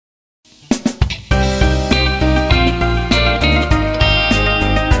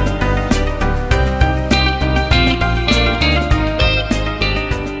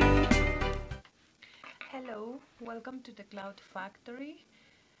welcome to the Cloud Factory.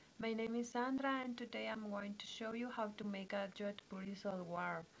 My name is Sandra and today I'm going to show you how to make a jodhpuri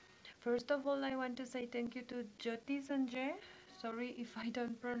salwar. First of all, I want to say thank you to Jyoti Sanjay. Sorry if I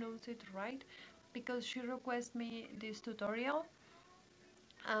don't pronounce it right because she requested me this tutorial.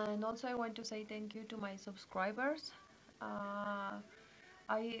 And also I want to say thank you to my subscribers. Uh,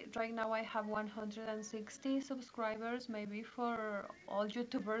 I right now I have 160 subscribers. Maybe for all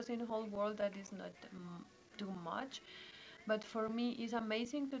YouTubers in the whole world that is not too much, but for me it's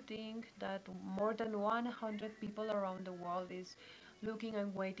amazing to think that more than 100 people around the world is looking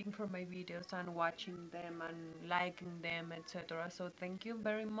and waiting for my videos and watching them and liking them, etc. So thank you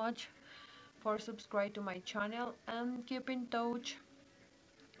very much for subscribe to my channel and keep in touch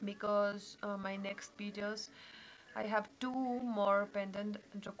because my next videos I have two more pending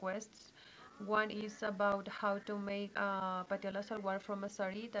requests. One is about how to make patiala salwar from a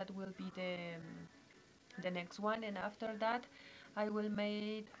sari. That will be the next one, and after that I will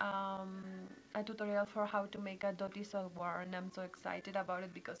make a tutorial for how to make a dhoti salwar, and I'm so excited about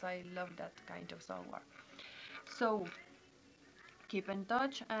it because I love that kind of salwar. So keep in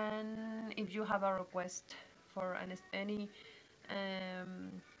touch, and if you have a request for any um,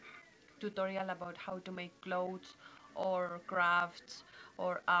 tutorial about how to make clothes or crafts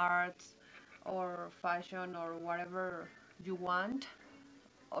or arts or fashion or whatever you want,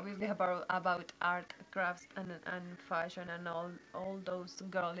 obviously about art, crafts, and fashion and all those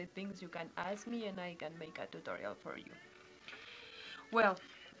girly things, you can ask me and I can make a tutorial for you. Well,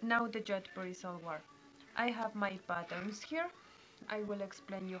 now the jodhpuri salwar. I have my patterns here. I will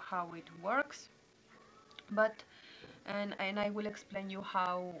explain you how it works, but and I will explain you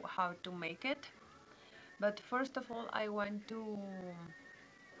how to make it. But first of all, I want to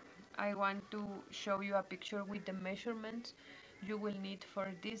show you a picture with the measurements you will need for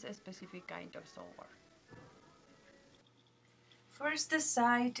this specific kind of salwar. First,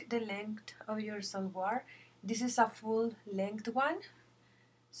 decide the length of your salwar. This is a full length one,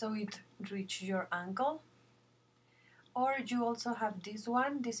 so it reaches your ankle. Or you also have this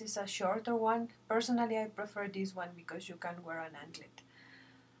one. This is a shorter one. Personally, I prefer this one because you can wear an anklet.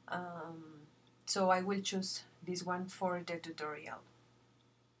 So I will choose this one for the tutorial.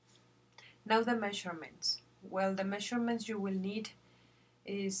 Now the measurements. Well, the measurements you will need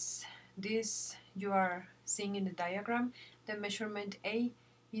is this you are seeing in the diagram. The measurement A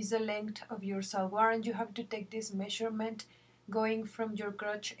is the length of your salwar, and you have to take this measurement going from your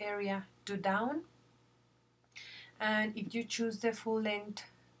crotch area to down. And if you choose the full length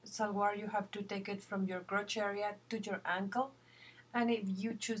salwar, you have to take it from your crotch area to your ankle. And if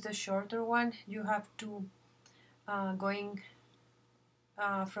you choose the shorter one, you have to going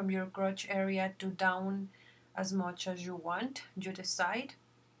from your crotch area to down as much as you want, you decide.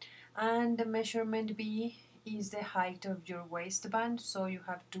 And the measurement B is the height of your waistband, so you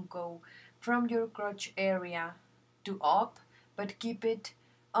have to go from your crotch area to up, but keep it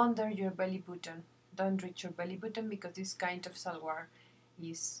under your belly button. Don't reach your belly button because this kind of salwar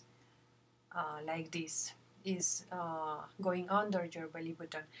is like this, is going under your belly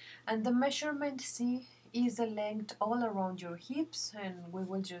button. And the measurement C is the length all around your hips, and we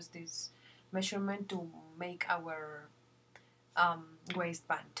will use this measurement to make our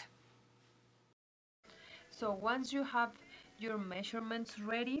waistband. So once you have your measurements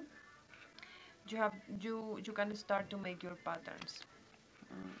ready, you can start to make your patterns.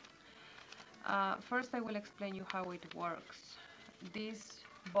 First, I will explain you how it works. These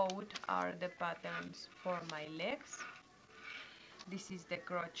both are the patterns for my legs. This is the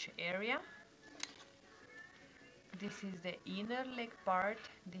crotch area. This is the inner leg part.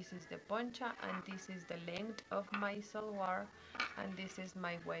 This is the poncha, and this is the length of my salwar, and this is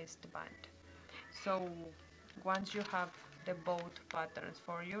my waistband. So once you have the both patterns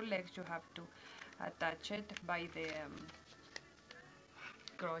for your legs, you have to attach it by the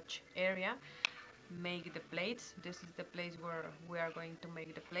crotch area, make the plates. This is the place where we are going to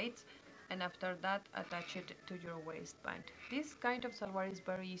make the plates, and after that attach it to your waistband. This kind of salwar is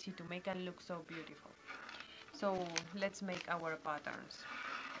very easy to make and look so beautiful. So let's make our patterns.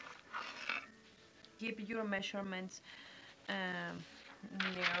 Keep your measurements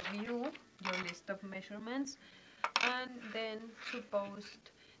near you, your list of measurements, and then suppose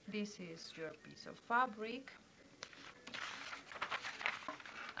this is your piece of fabric,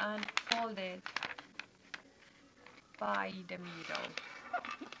 and fold it by the middle.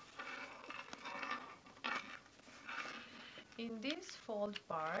 In this fold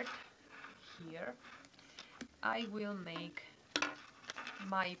part here, I will make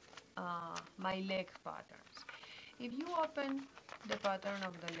my leg patterns. If you open the pattern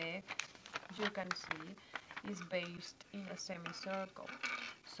of the leg, you can see is based in a semicircle.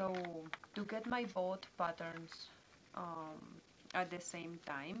 So to get my both patterns at the same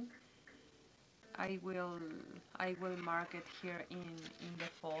time, I will mark it here in the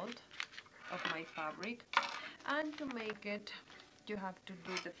fold of my fabric. And to make it, you have to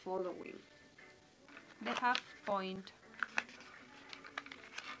do the following: the half point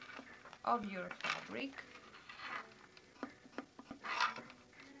of your fabric,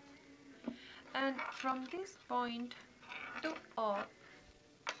 and from this point to up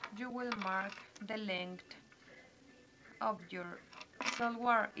you will mark the length of your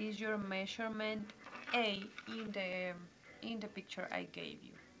salwar. Is your measurement A in the picture I gave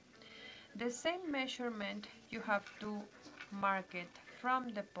you. The same measurement you have to mark it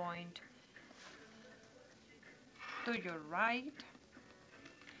from the point to your right,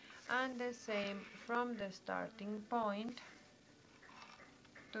 and the same from the starting point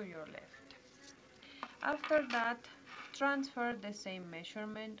to your left. After that, transfer the same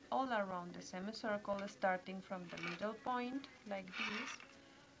measurement all around the semicircle, starting from the middle point like this.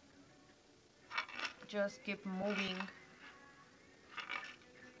 Just keep moving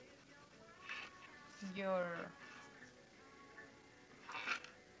your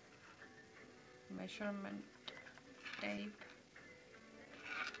measurement tape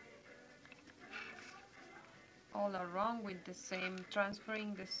all around with the same,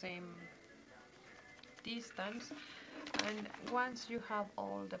 transferring the same distance. And once you have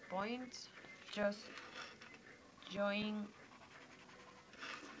all the points, just join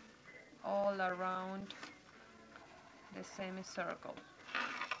all around the semicircle.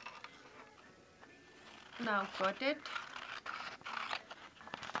 Now cut it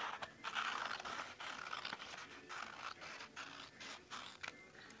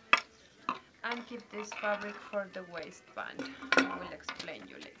and keep this fabric for the waistband. I will explain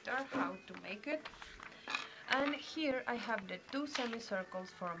you later how to make it. And here I have the two semicircles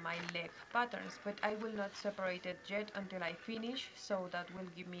for my leg patterns, but I will not separate it yet until I finish, so that will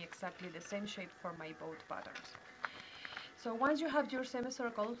give me exactly the same shape for my both patterns. So once you have your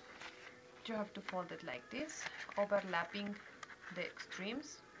semicircle, you have to fold it like this, overlapping the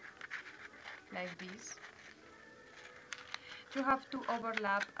extremes like this. You have to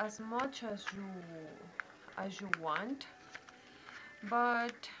overlap as much as you want,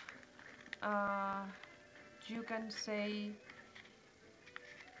 but you can say,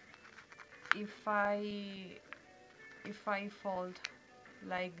 if I fold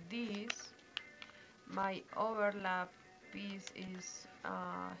like this, my overlap piece is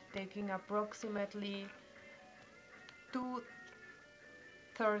taking approximately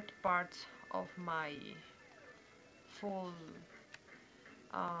 2/3 parts of my full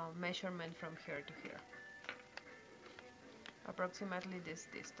measurement from here to here, approximately this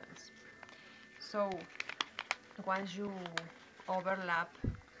distance. So once you overlap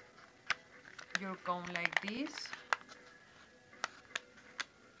your cone like this,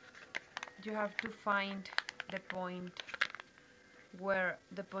 you have to find the point where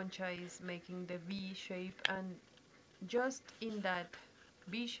the poncha is making the V shape, and just in that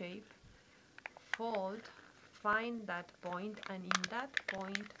V shape fold, find that point, and in that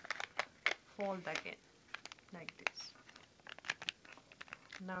point fold again like this.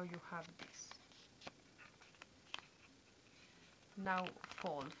 Now you have this. Now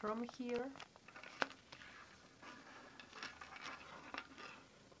fold from here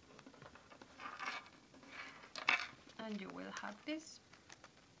and you will have this.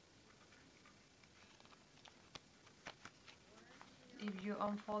 If you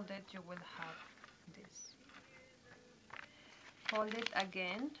unfold it, you will have this. Fold it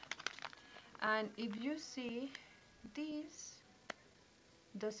again, and if you see, this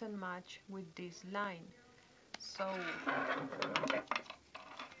doesn't match with this line, so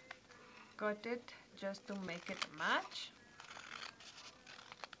cut it just to make it match,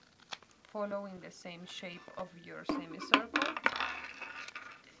 following the same shape of your semicircle,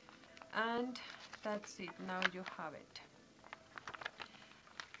 and that's it. Now you have it.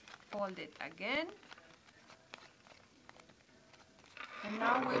 Fold it again, and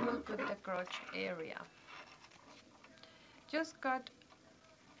now we will put the crotch area. Just cut,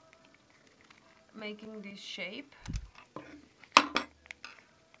 making this shape,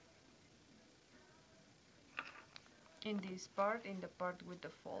 in this part, in the part with the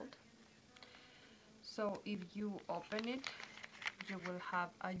fold. So if you open it, you will have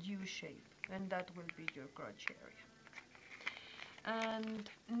a U shape, and that will be your crotch area. And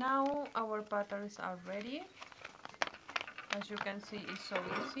now our patterns are ready. As you can see, it's so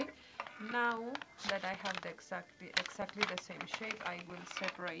easy. Now that I have the exactly the same shape, I will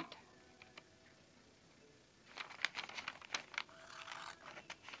separate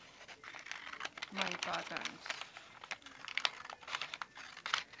my patterns.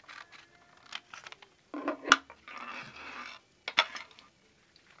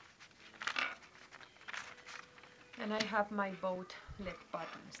 And I have my both leg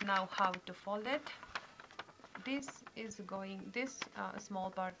buttons. Now how to fold it. This small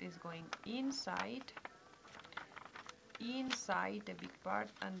part is going inside the big part,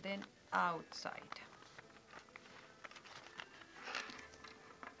 and then outside.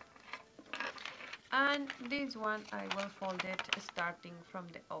 And this one I will fold it starting from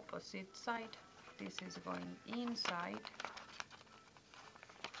the opposite side. This is going inside,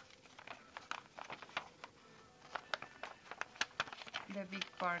 the big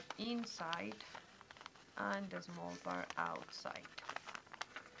part inside, and the small part outside.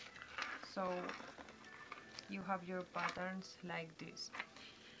 So you have your patterns like this.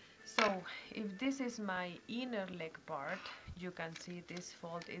 So if this is my inner leg part, you can see this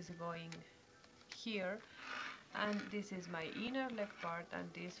fold is going here, and this is my inner leg part, and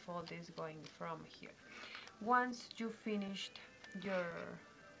this fold is going from here. Once you finished your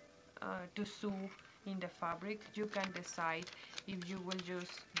to sew in the fabric, you can decide if you will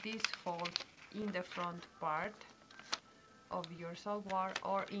use this fold in the front part of your salwar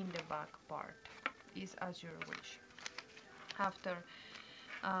or in the back part. Is as your wish. After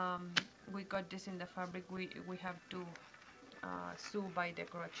we got this in the fabric, we have to sew by the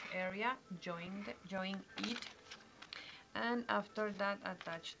crotch area, join it, and after that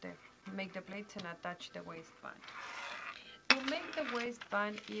make the plaits and attach the waistband. To make the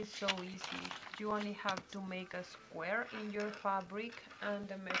waistband is so easy. You only have to make a square in your fabric, and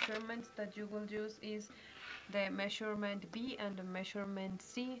the measurements that you will use is the measurement B and the measurement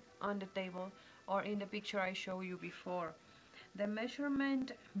C on the table or in the picture I showed you before. The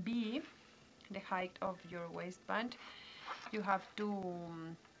measurement B, the height of your waistband, you have to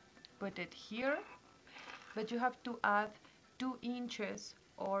put it here, but you have to add 2 inches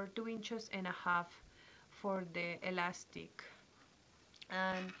or 2.5 inches for the elastic,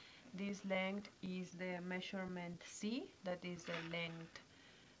 and this length is the measurement C, that is the length,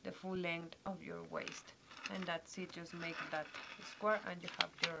 the full length of your waist, and that's it. Just make that square and you have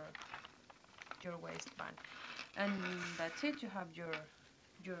your waistband, and that's it. You have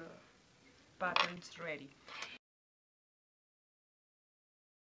your patterns ready.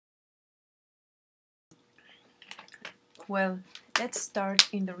 Well, let's start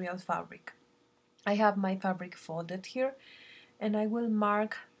in the real fabric. I have my fabric folded here, and I will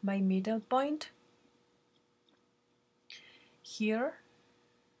mark my middle point here.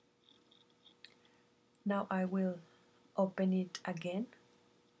 Now I will open it again,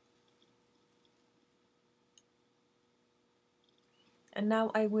 and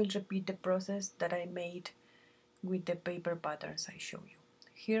now I will repeat the process that I made with the paper patterns I show you.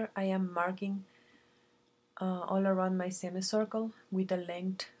 Here I am marking all around my semicircle with the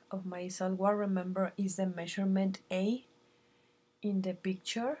length of my salwar. Remember, is the measurement A in the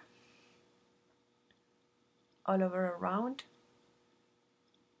picture, all over around.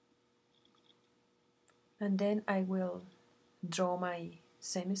 And then I will draw my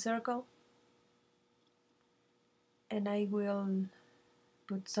semicircle, and I will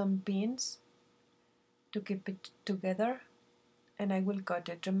put some pins to keep it together, and I will cut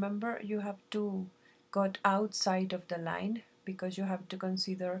it. Remember, you have to cut outside of the line because you have to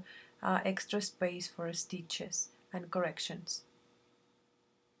consider extra space for stitches and corrections.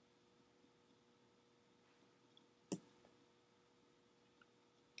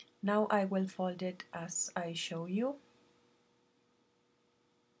 Now I will fold it as I show you,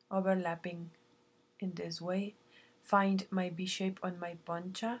 overlapping in this way. Find my V shape on my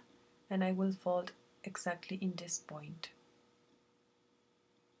poncha, and I will fold exactly in this point.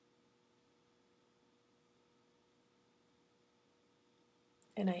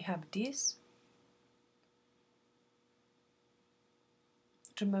 And I have this.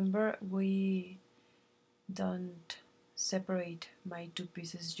 Remember, we don't separate my two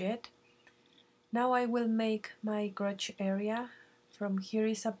pieces yet. Now I will make my crotch area. From here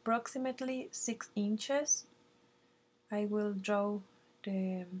is approximately 6 inches. I will draw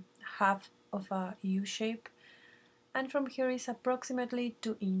the half of a U shape, and from here is approximately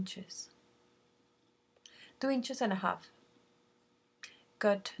 2 inches. 2.5 inches.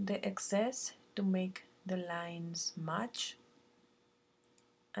 Cut the excess to make the lines match,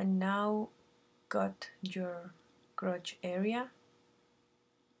 and now cut your crotch area.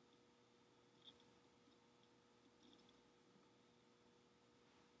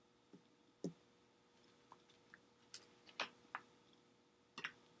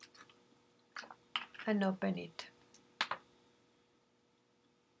 And open it.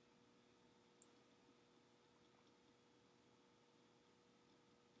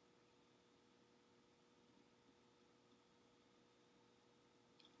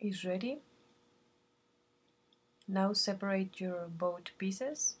 is ready. Now separate your both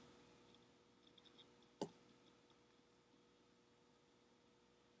pieces.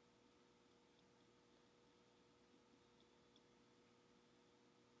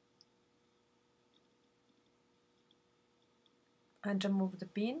 And remove the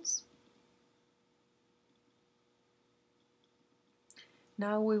pins.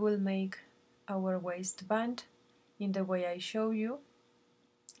 Now we will make our waistband in the way I show you.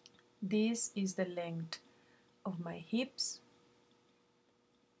 This is the length of my hips.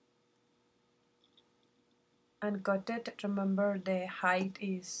 And cut it. Remember, the height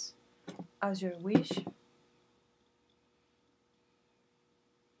is as your wish.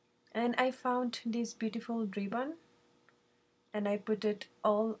 And I found this beautiful ribbon and I put it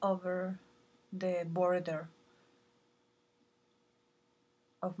all over the border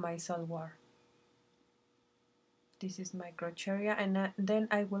of my salwar. This is my crochet area, and then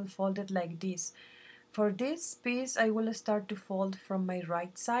I will fold it like this. For this piece I will start to fold from my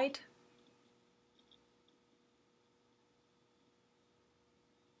right side.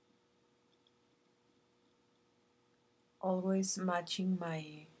 Always matching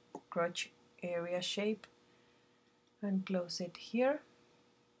my crotch area shape, and close it here.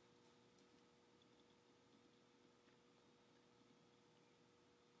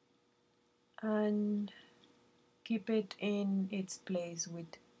 And keep it in its place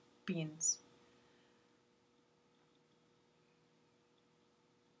with pins.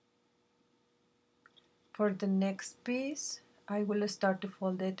 For the next piece, I will start to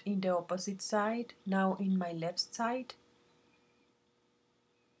fold it in the opposite side, now in my left side.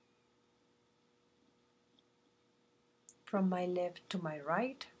 From my left to my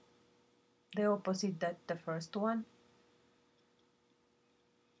right, the opposite that the first one.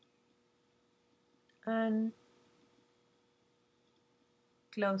 And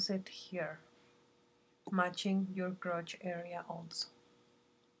close it here, matching your crotch area also.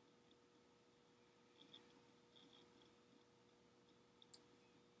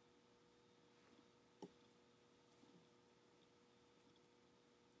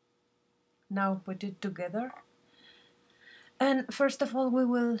 Now put it together. And first of all, we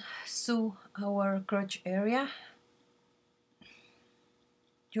will sew our crotch area.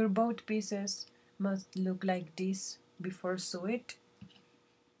 Your both pieces must look like this before sew it.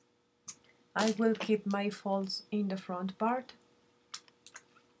 I will keep my folds in the front part.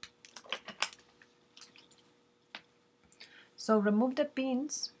 So remove the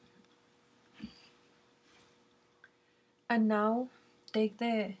pins. And now take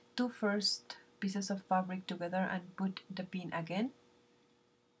the two first pieces of fabric together and put the pin again.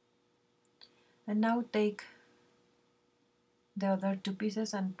 And now take the other two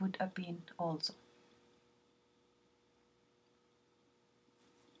pieces and put a pin also.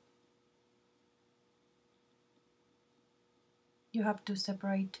 You have to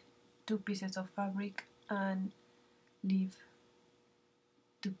separate two pieces of fabric and leave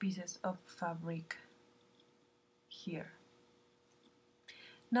two pieces of fabric here.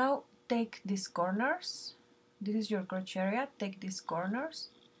 Now take these corners. This is your crotch area. Take these corners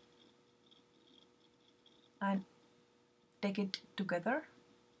and take it together,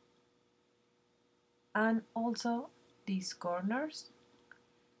 and also these corners,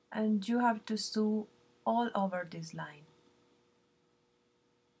 and you have to sew all over this line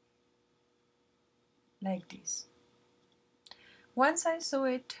like this. Once I sew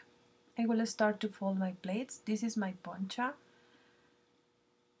it, I will start to fold my plaits. This is my poncha.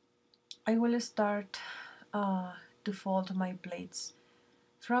 I will start to fold my plaits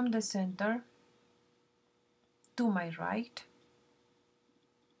from the center to my right.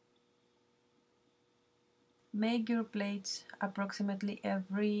 Make your plaits approximately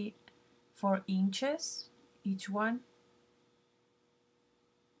every 4 inches each one.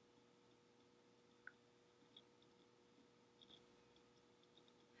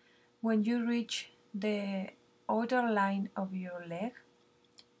 When you reach the outer line of your leg,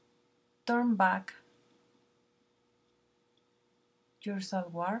 turn back your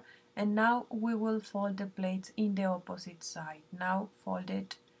salwar, and now we will fold the plaits in the opposite side. Now fold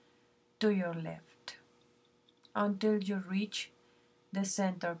it to your left until you reach the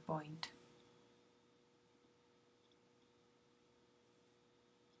center point.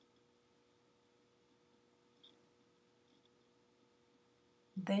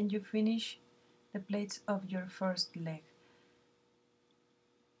 Then you finish the plaits of your first leg.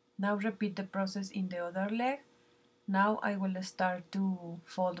 Now repeat the process in the other leg. Now I will start to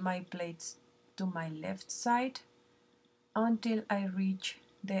fold my plaits to my left side until I reach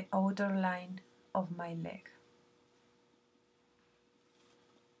the outer line of my leg.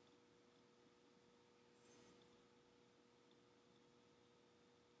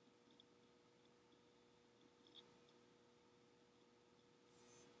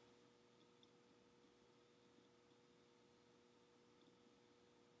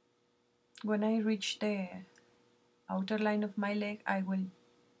 When I reach the outer line of my leg, I will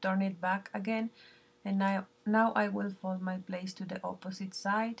turn it back again, and now I will fold my place to the opposite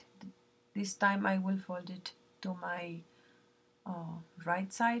side. This time I will fold it to my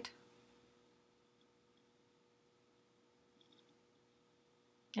right side,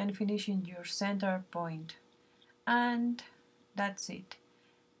 and finish in your center point. And that's it.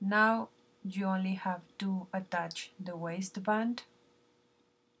 Now you only have to attach the waistband.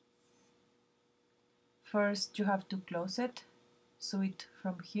 First you have to close it, sew it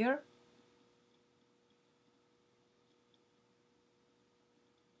from here,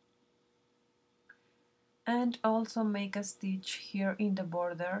 and also make a stitch here in the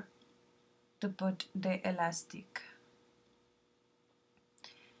border to put the elastic.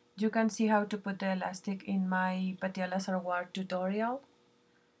 You can see how to put the elastic in my Patiala Salwar tutorial.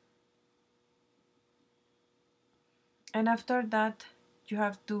 And after that you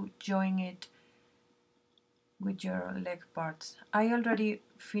have to join it with your leg parts. I already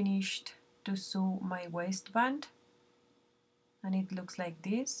finished to sew my waistband and it looks like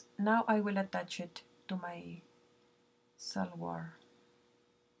this. Now I will attach it to my salwar.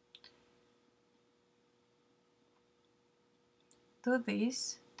 Do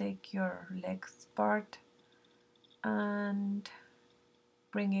this, take your legs part and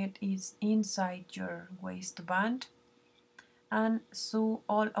bring it inside your waistband and sew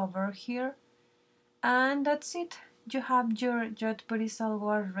all over here, and that's it. You have your jodhpuri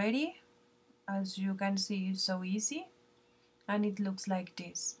salwar ready. As you can see, it's so easy and it looks like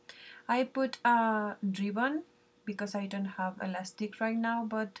this. I put a ribbon because I don't have elastic right now,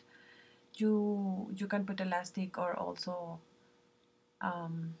 but you can put elastic or also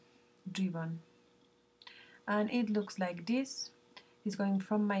ribbon, and it looks like this. It's going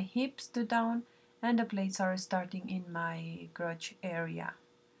from my hips to down, and the plaits are starting in my crotch area.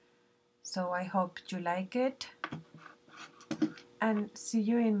 So I hope you like it, and see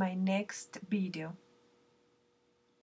you in my next video.